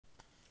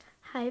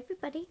Hi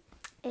everybody,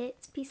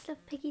 it's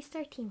PeaceLovePiggies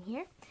 13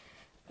 here,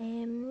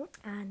 and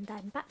I'm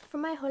back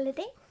from my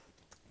holiday.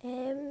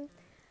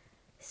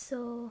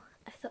 So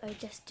I thought I'd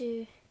just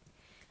do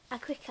a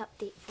quick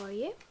update for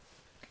you.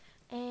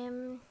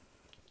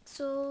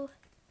 So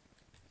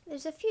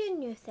there's a few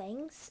new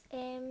things.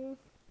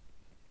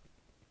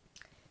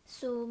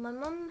 So my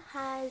mum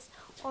has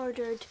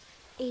ordered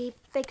a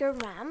bigger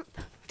ramp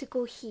to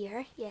go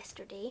here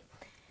yesterday,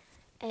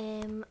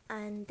 and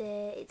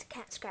it's a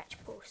cat scratch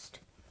post.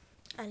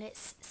 And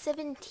it's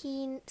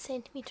 17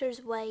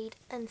 centimetres wide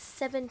and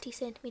 70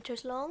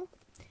 centimetres long.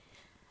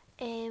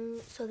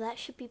 So that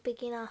should be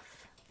big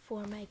enough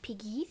for my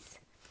piggies.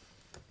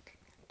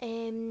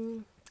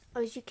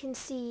 As you can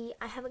see,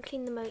 I haven't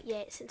cleaned them out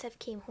yet since I've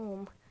came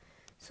home.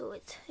 So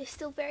it's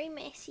still very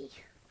messy.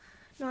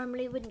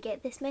 Normally it wouldn't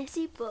get this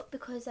messy, but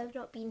because I've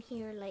not been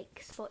here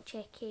like spot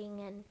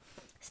checking and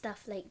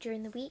stuff like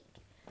during the week,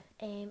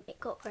 it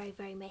got very,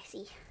 very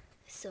messy.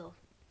 So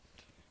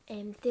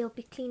they'll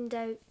be cleaned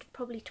out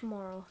probably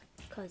tomorrow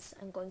because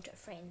I'm going to a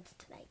friend's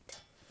tonight.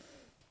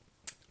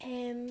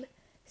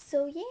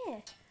 So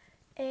yeah,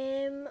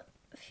 a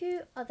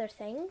few other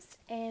things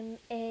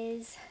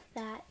is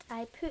that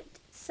I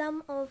put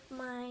some of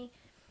my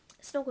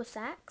snuggle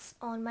sacks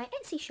on my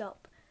Etsy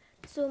shop.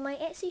 So my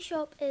Etsy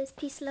shop is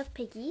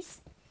PeaceLovePiggies,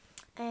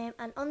 and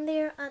on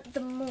there at the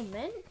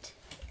moment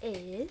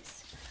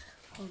is,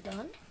 hold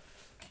on,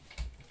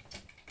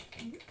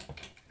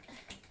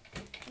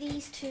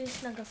 these two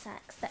snuggle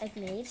sacks that I've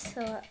made.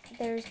 So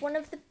there's one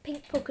of the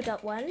pink polka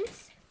dot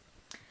ones,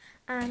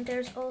 and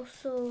there's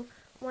also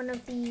one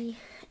of the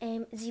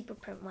zebra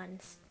print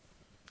ones.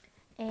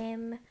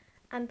 And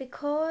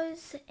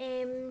because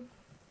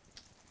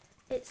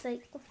it's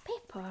like, oh,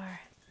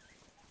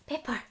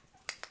 Pepper,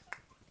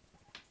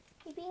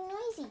 you're being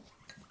noisy.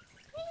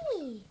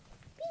 Hey,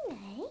 be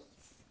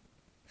nice.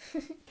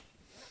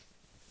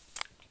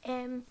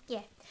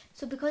 Yeah.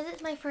 So because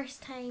it's my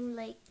first time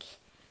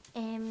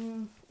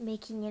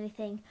making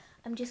anything,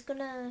 I'm just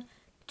gonna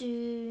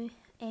do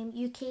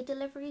UK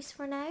deliveries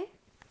for now,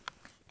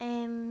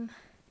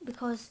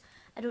 because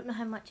I don't know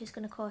how much it's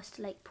gonna cost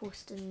to like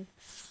post and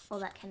all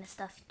that kind of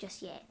stuff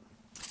just yet.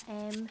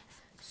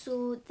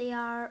 So they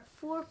are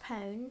 £4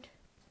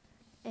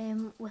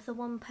 with a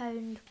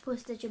 £1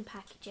 postage and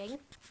packaging,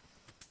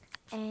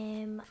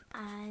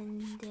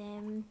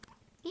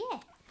 yeah,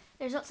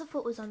 there's lots of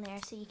photos on there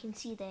so you can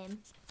see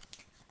them.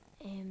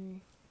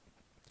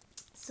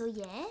 So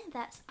yeah,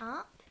 that's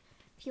up.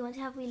 If you want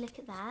to have a wee look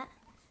at that.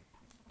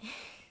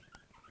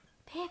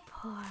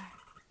 Pepper,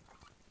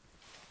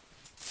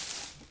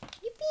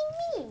 you're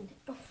being mean.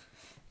 Oh,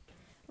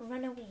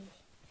 run away.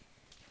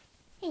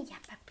 Hey, ya,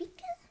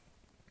 paprika.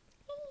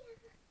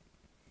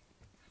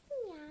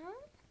 Hey,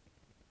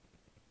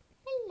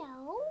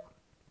 hello.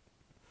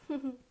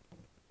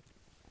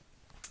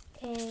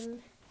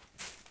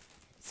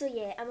 So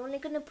yeah, I'm only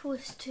gonna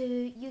post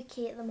to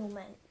UK at the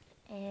moment.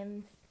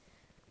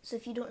 So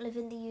if you don't live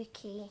in the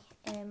UK,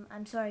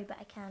 I'm sorry, but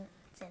I can't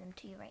send them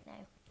to you right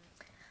now.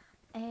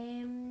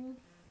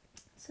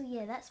 So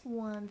yeah, that's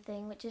one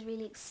thing which is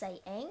really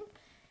exciting.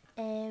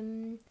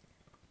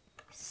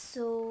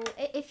 So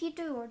if you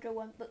do order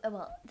one,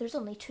 well, there's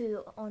only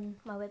two on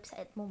my website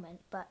at the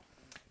moment, but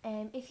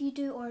if you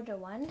do order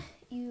one,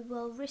 you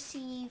will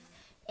receive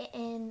it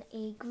in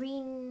a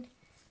green,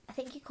 I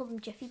think you call them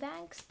jiffy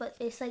bags, but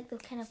it's like the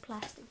kind of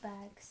plastic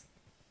bags.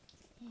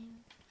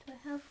 Do I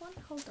have one?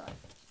 Hold on.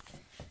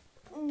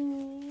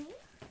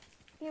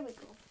 Here we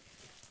go.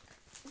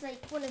 It's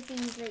like one of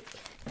these like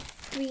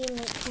green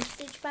like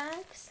postage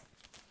bags.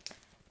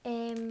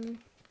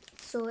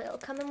 So it'll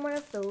come in one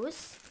of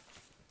those,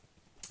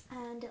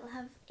 and it'll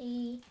have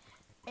a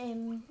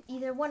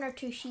either one or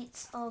two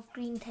sheets of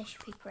green tissue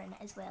paper in it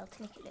as well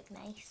to make it look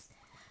nice.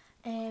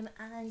 And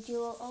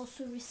you'll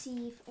also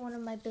receive one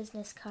of my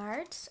business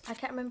cards. I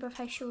can't remember if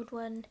I showed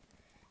one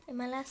in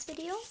my last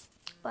video,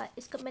 but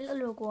it's got my little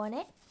logo on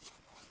it.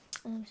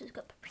 So it's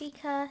got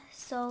paprika,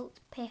 salt,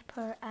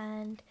 pepper,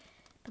 and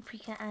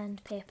paprika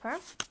and pepper.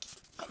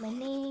 Got my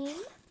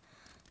name.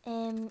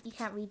 You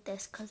can't read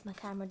this because my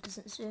camera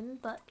doesn't zoom,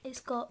 but it's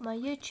got my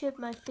YouTube,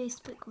 my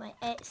Facebook, my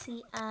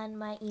Etsy, and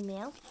my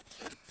email.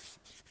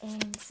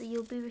 So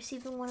you'll be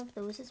receiving one of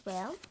those as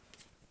well.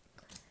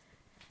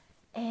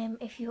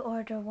 If you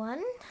order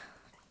one.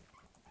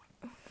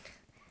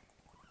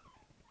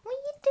 What are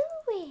you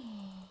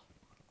doing?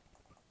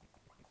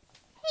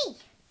 Hey!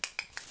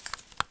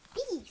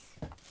 Piggies!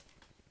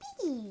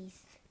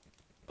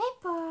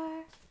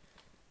 Pepper!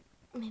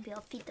 Maybe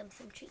I'll feed them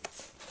some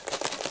treats.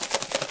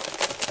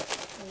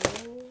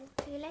 Oh,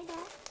 do you like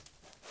that?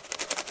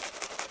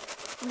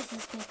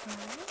 Mrs. Pepper.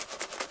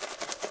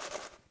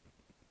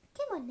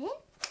 Come on then.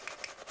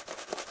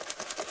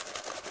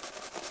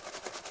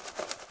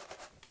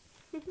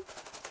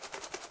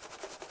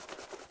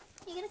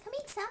 You gonna come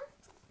eat some?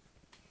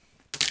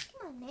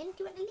 Come on then, do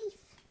you want a leaf?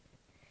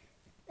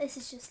 This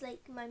is just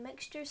like my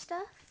mixture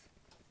stuff.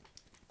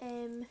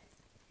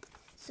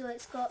 So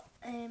it's got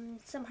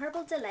some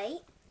Herbal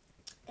Delight,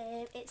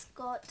 It's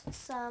got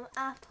some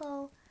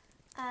apple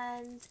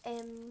and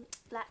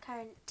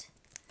blackcurrant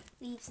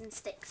leaves and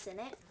sticks in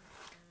it,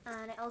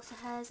 and it also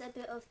has a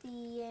bit of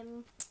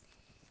the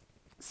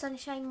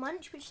sunshine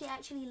munch, which they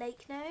actually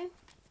like now.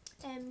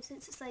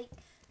 Since it's like,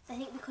 I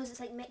think because it's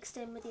like mixed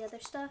in with the other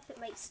stuff, it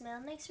might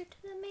smell nicer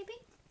to them maybe.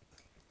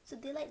 So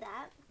they like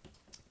that.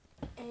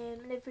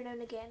 And every now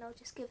and again I'll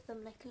just give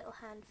them like a little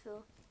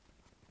handful.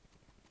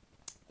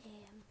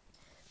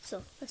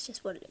 So that's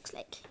just what it looks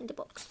like in the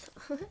box.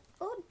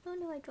 Oh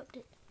no, I dropped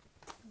it.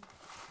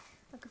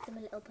 I'll give them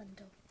a little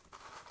bundle.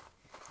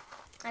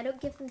 I don't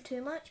give them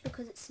too much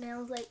because it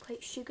smells like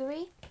quite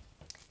sugary.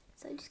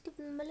 So I just give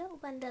them a little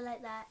bundle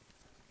like that,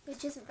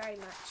 which isn't very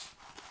much.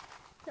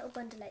 Little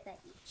bundle like that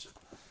each.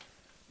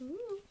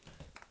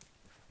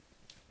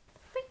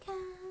 Paprika!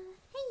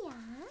 Hiya!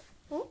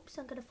 Oops,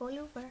 I'm gonna fall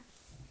over.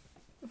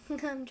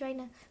 I'm trying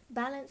to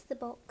balance the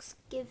box,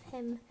 give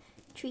him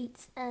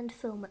treats and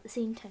film at the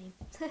same time.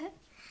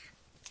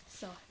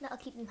 So that'll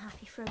keep them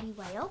happy for a wee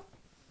while.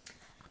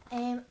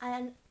 And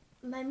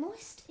my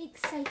most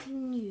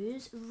exciting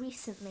news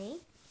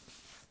recently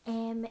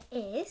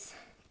is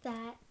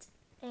that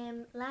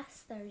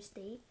last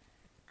Thursday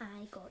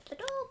I got a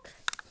dog.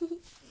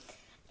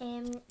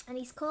 And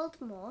he's called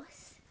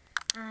Moss,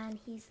 and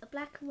he's a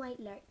black and white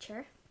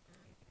lurcher.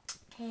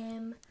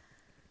 And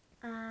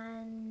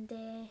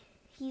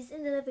he's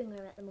in the living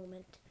room at the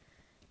moment.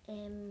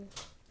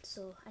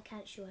 So I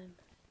can't show him.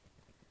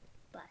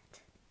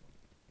 But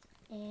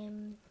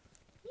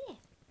yeah.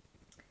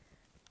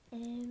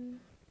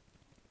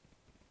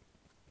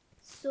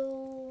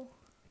 So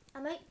I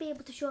might be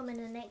able to show him in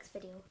the next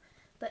video,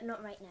 but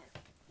not right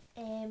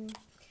now.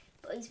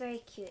 But he's very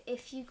cute.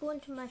 If you go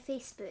into my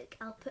Facebook,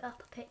 I'll put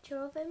up a picture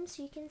of him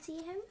so you can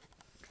see him.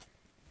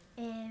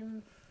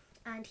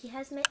 And he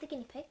has met the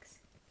guinea pigs.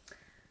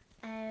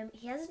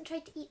 He hasn't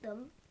tried to eat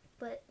them,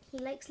 but he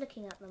likes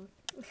looking at them.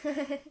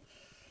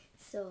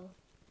 So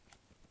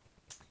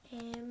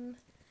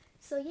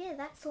yeah,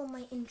 that's all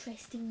my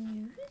interesting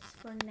news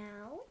for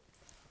now.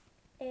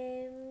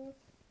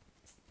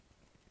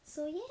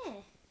 So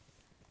yeah.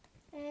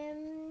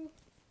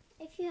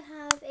 If you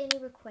have any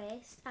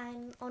requests,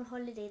 I'm on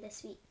holiday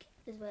this week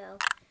as well.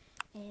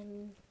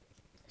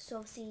 So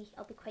obviously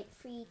I'll be quite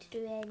free to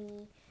do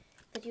any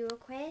video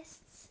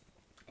requests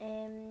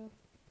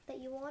that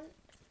you want.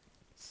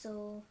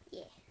 So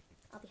yeah,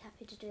 I'll be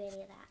happy to do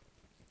any of that.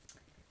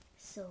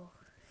 So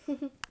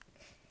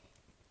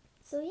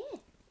so yeah,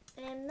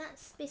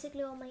 that's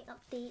basically all my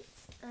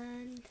updates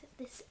and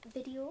this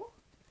video.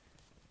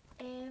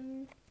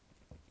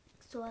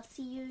 So I'll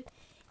see you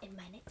in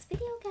my next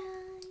video,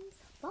 guys.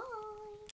 Bye.